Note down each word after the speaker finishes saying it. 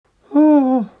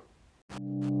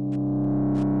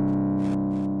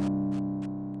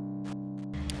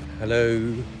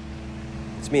Hello,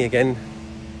 it's me again.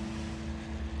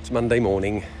 It's Monday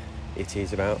morning. It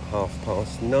is about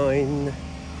 9:30.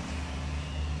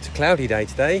 It's a cloudy day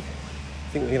today. I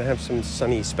think we're going to have some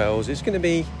sunny spells. It's going to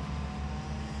be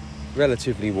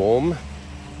relatively warm,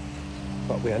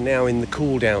 but we are now in the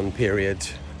cool down period,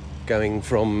 going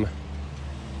from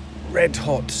red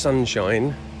hot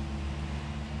sunshine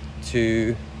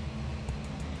to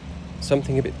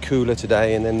something a bit cooler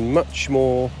today, and then much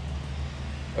more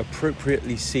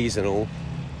appropriately seasonal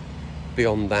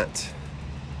beyond that.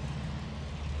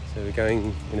 So we're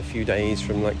going in a few days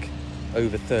from like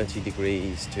over 30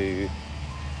 degrees to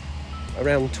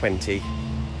around 20,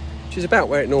 which is about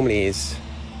where it normally is.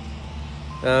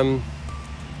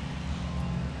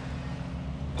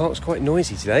 Park's quite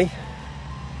noisy today.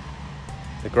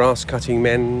 The grass cutting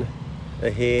men are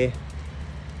here,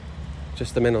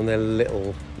 just the men on their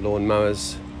little lawn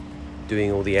mowers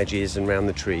doing all the edges and round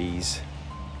the trees.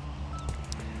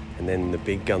 And then the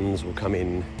big guns will come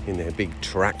in their big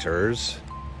tractors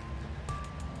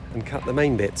and cut the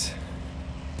main bits.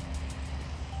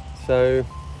 So,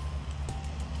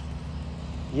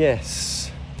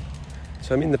 yes.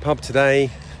 So I'm in the pub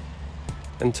today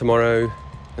and tomorrow,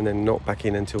 and then not back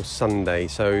in until Sunday.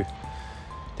 So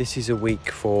this is a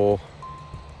week for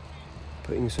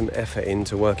putting some effort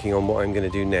into working on what I'm going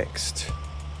to do next.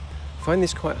 I find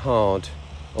this quite hard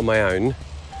on my own.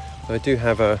 I do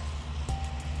have a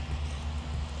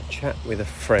chat with a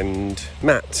friend,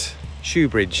 Matt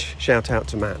Shoebridge. Shout out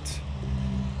to Matt,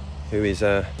 who is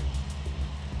a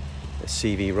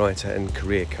CV writer and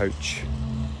career coach.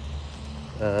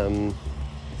 So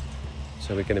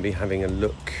we're going to be having a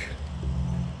look.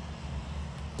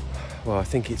 Well, I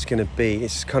think it's kind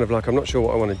of like, I'm not sure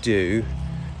what I want to do,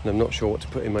 and I'm not sure what to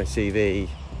put in my CV,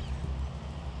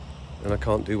 and I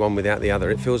can't do one without the other.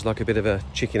 It feels like a bit of a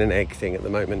chicken and egg thing at the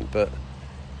moment, but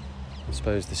I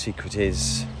suppose the secret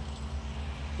is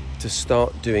to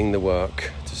start doing the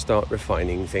work, to start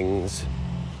refining things.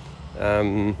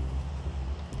 I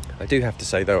do have to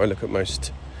say though, I look at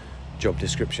most job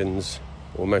descriptions,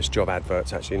 or most job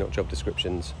adverts actually, not job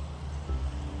descriptions,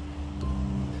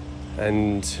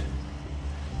 and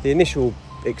the initial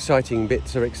exciting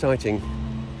bits are exciting,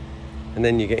 and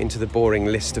then you get into the boring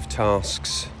list of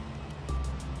tasks,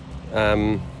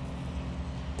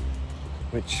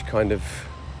 which kind of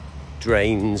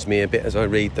drains me a bit as I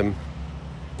read them.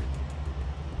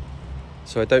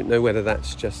 So I don't know whether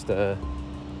that's just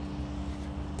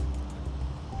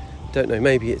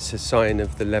maybe it's a sign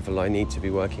of the level I need to be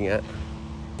working at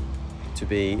to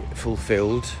be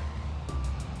fulfilled,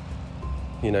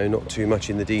 not too much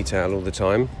in the detail all the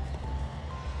time,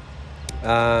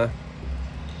 or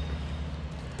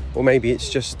maybe it's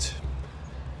just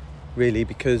really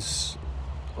because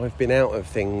I've been out of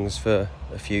things for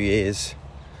a few years.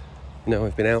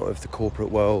 I've been out of the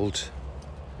corporate world.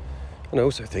 And I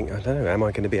also think, I don't know, am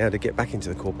I going to be able to get back into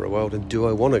the corporate world? And do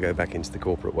I want to go back into the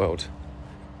corporate world?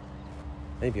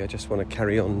 Maybe I just want to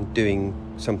carry on doing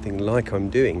something like I'm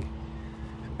doing,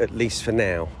 at least for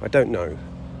now. I don't know.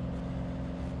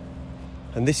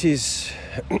 And this is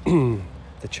the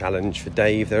challenge for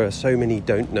Dave. There are so many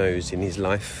don't knows in his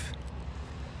life.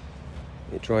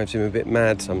 It drives him a bit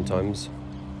mad sometimes.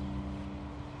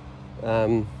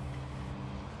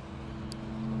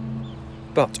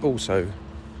 But also,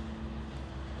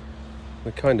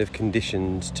 we're kind of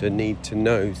conditioned to need to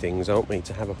know things, aren't we?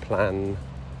 To have a plan,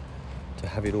 to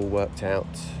have it all worked out,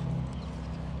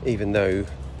 even though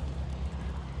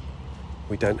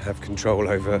we don't have control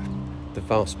over the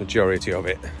vast majority of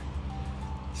it.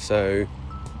 So,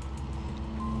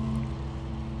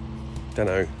 don't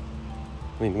know.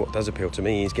 I mean, what does appeal to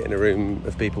me is getting a room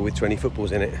of people with 20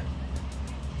 footballs in it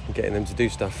and getting them to do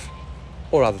stuff,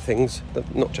 or other things,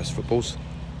 not just footballs.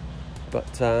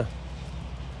 But I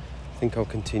think I'll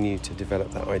continue to develop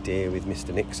that idea with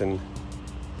Mr. Nixon.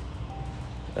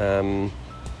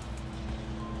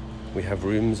 We have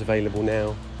rooms available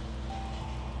now.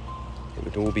 It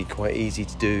would all be quite easy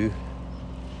to do.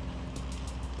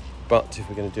 But if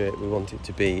we're going to do it, we want it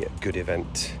to be a good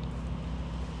event,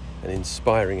 an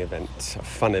inspiring event, a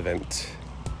fun event.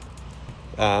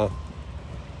 So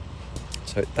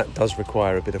that does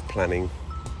require a bit of planning.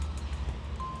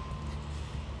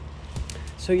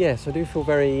 So yes, I do feel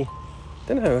I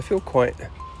feel quite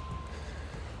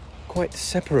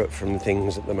separate from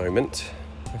things at the moment.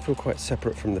 I feel quite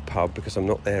separate from the pub because I'm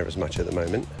not there as much at the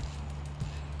moment.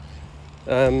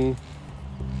 I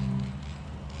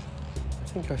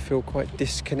think I feel quite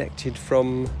disconnected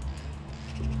from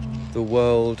the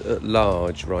world at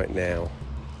large right now.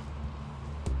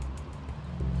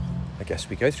 I guess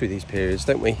we go through these periods,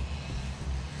 don't we?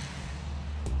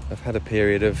 I've had a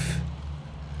period of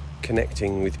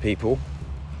connecting with people,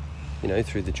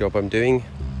 through the job I'm doing.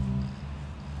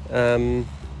 And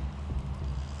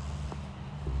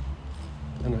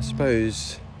I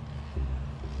suppose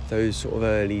those sort of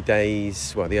early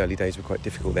days, the early days were quite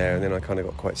difficult there, and then I kind of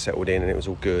got quite settled in and it was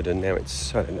all good, and now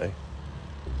it's, I don't know,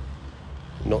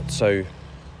 not so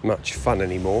much fun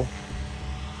anymore.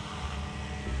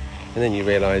 And then you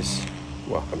realise,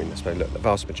 I suppose, look, the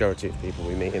vast majority of people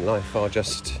we meet in life are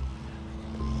just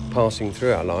passing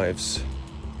through our lives.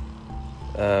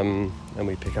 And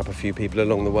we pick up a few people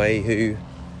along the way who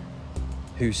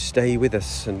stay with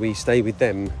us, and we stay with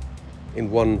them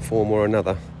in one form or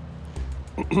another.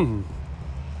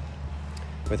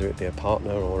 Whether it be a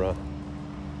partner or a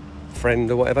friend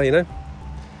or whatever,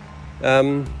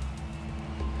 So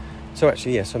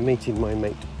actually, yes, I'm meeting my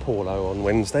mate Paulo on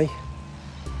Wednesday.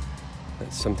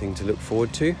 That's something to look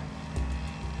forward to.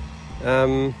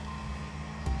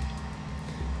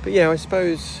 But yeah, I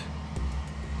suppose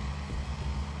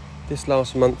this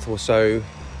last month or so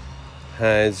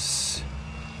has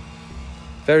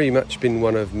very much been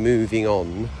one of moving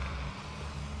on.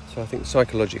 So I think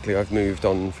psychologically I've moved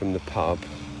on from the pub.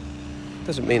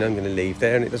 Doesn't mean I'm going to leave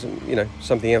there, and it doesn't,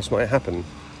 something else might happen.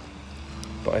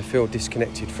 But I feel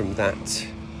disconnected from that.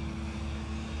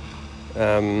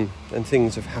 And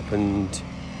things have happened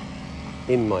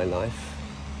in my life.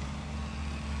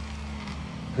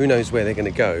 Who knows where they're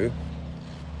going to go,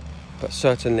 but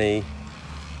certainly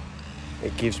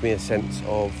it gives me a sense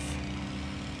of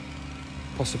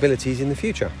possibilities in the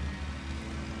future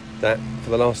that for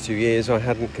the last 2 years I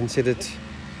hadn't considered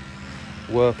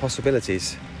were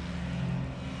possibilities.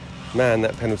 Man,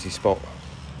 that penalty spot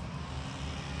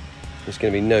is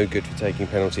going to be no good for taking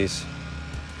penalties.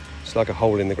 It's like a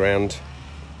hole in the ground.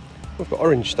 I've got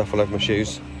orange stuff all over my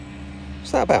shoes.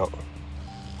 What's that about?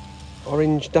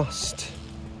 Orange dust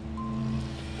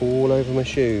all over my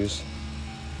shoes.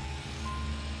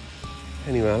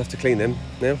 Anyway, I'll have to clean them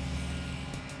now.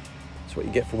 That's what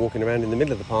you get for walking around in the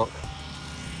middle of the park.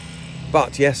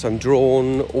 But yes, I'm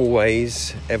drawn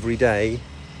always, every day,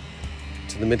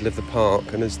 to the middle of the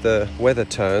park, and as the weather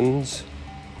turns,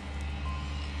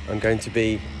 I'm going to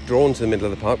be drawn to the middle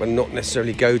of the park, but not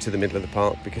necessarily go to the middle of the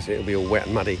park because it'll be all wet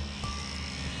and muddy.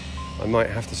 I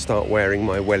might have to start wearing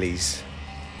my wellies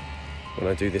when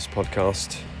I do this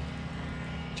podcast,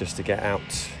 just to get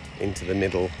out into the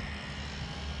middle.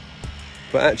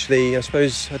 But actually, I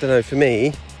suppose, I don't know, for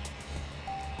me,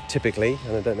 typically,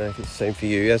 and I don't know if it's the same for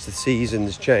you, as the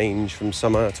seasons change from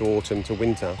summer to autumn to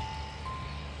winter,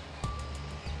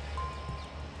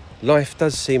 life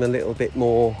does seem a little bit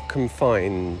more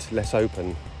confined, less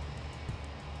open.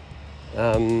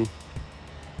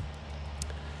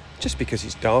 Just because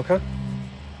it's darker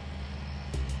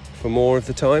for more of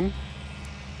the time.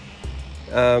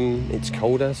 It's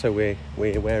colder, so we're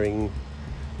wearing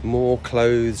more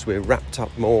clothes, we're wrapped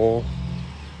up more,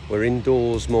 we're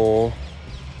indoors more.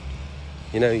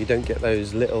 You don't get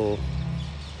those little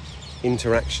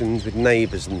interactions with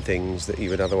neighbours and things that you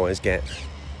would otherwise get.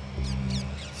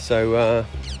 So,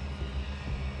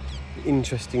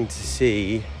 interesting to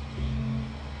see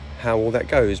how all that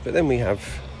goes. But then we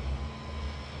have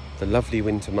the lovely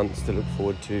winter months to look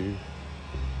forward to.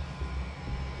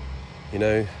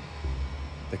 The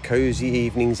cosy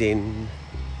evenings in,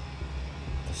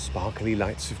 the sparkly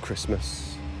lights of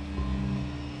Christmas,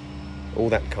 all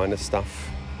that kind of stuff.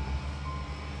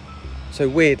 So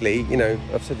weirdly,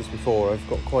 I've said this before, I've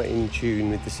got quite in tune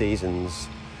with the seasons.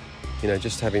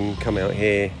 Just having come out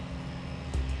here,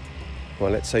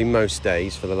 let's say most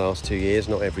days for the last 2 years,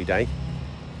 not every day.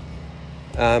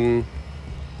 So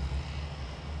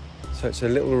it's a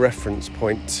little reference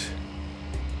point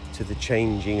to the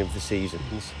changing of the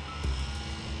seasons.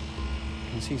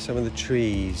 You can see some of the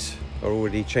trees are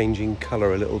already changing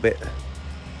colour a little bit.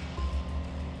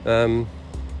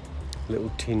 Little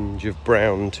tinge of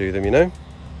brown to them,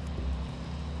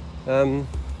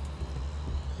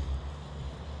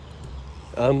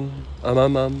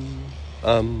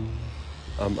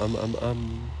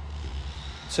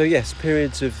 So yes,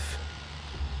 periods of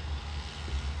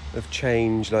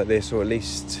change like this, or at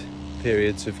least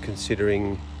periods of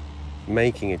considering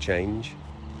making a change.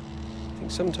 I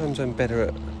think sometimes I'm better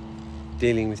at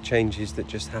dealing with changes that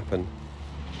just happen.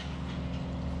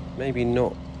 Maybe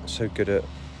not so good at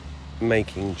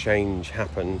making change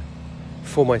happen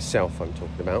for myself, I'm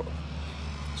talking about.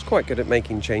 I was quite good at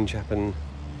making change happen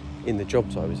in the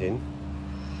jobs I was in.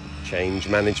 Change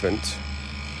management.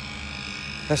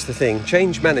 That's the thing.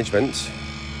 Change management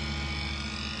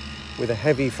with a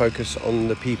heavy focus on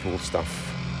the people stuff.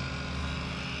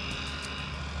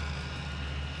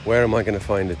 Where am I going to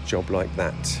find a job like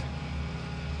that?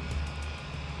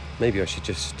 Maybe I should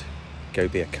just go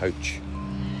be a coach.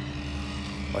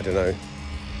 I don't know.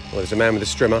 Well, there's a man with a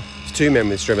strimmer. There's two men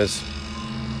with strimmers.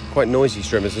 Quite noisy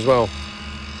strimmers as well.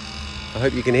 I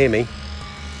hope you can hear me.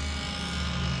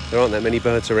 There aren't that many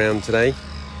birds around today.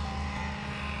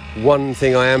 One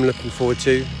thing I am looking forward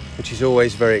to, which is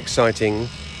always very exciting,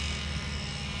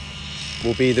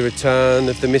 will be the return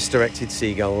of the misdirected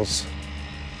seagulls.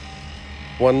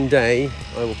 One day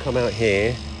I will come out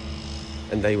here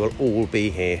and they will all be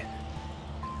here.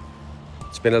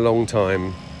 It's been a long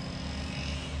time.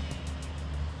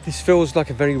 This feels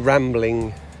like a very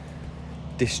rambling,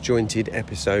 disjointed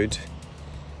episode,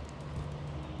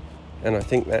 and I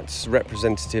think that's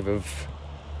representative of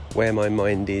where my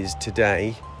mind is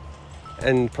today,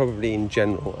 and probably in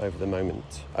general over the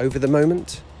moment. Over the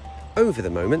moment? Over the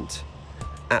moment?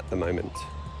 At the moment.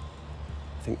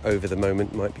 I think over the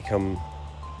moment might become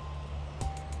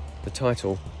the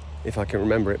title, if I can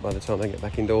remember it by the time I get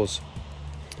back indoors.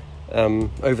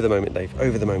 Over the moment, Dave.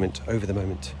 Over the moment, over the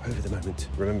moment, over the moment.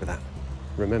 Remember that.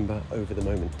 Remember over the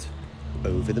moment.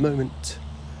 Over the moment.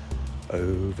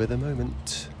 Over the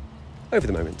moment. Over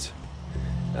the moment.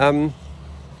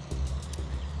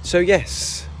 So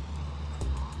yes.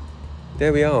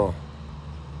 There we are.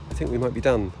 I think we might be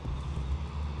done.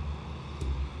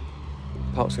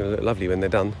 The park's going to look lovely when they're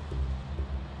done.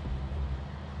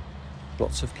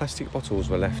 Lots of plastic bottles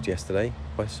were left yesterday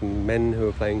by some men who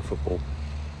were playing football,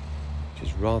 which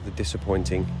is rather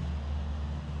disappointing.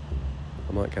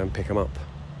 I might go and pick them up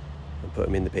and put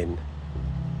them in the bin.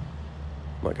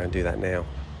 I might go and do that now.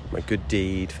 My good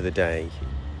deed for the day.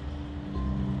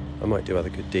 I might do other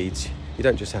good deeds. You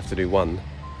don't just have to do one. You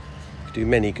can do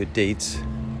many good deeds.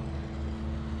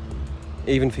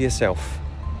 Even for yourself.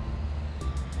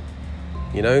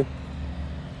 You know?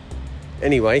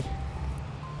 Anyway,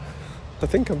 I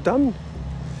think I'm done.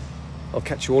 I'll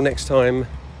catch you all next time.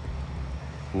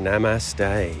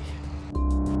 Namaste.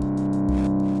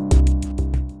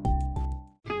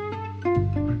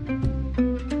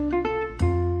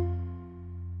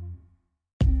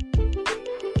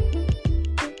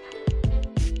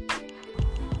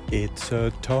 It's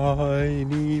a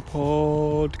tiny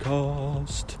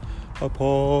podcast, a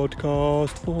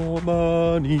podcast for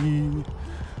money.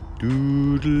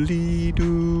 Doodly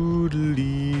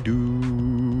doodly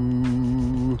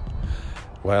doo.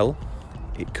 Well,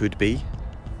 it could be,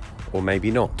 or maybe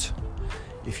not.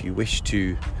 If you wish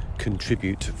to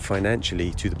contribute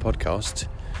financially to the podcast,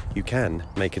 you can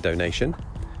make a donation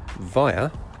via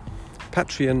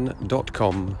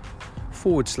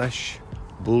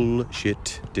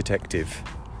patreon.com/bullshit detective.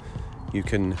 You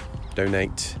can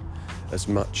donate as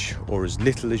much or as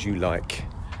little as you like,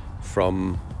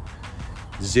 from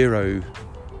 £0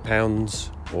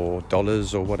 or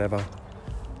dollars or whatever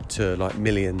to like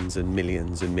millions and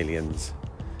millions and millions,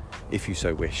 if you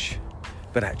so wish.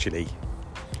 But actually,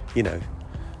 you know,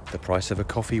 the price of a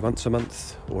coffee once a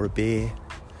month, or a beer,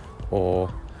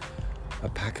 or a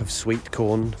pack of sweet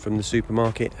corn from the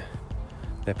supermarket,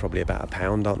 they're probably about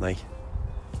 £1, aren't they?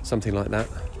 Something like that.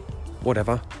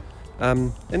 Whatever.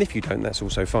 And if you don't, that's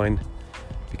also fine,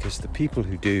 because the people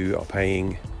who do are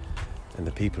paying, and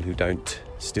the people who don't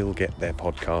still get their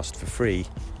podcast for free,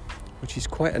 which is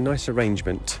quite a nice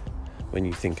arrangement when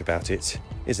you think about it,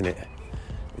 isn't it?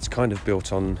 It's kind of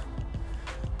built on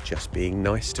just being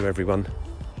nice to everyone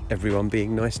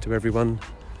being nice to everyone,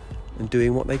 and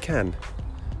doing what they can.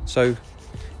 So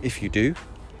if you do,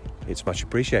 it's much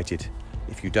appreciated.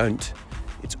 If you don't,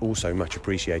 it's also much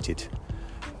appreciated.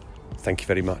 Thank you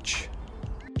very much.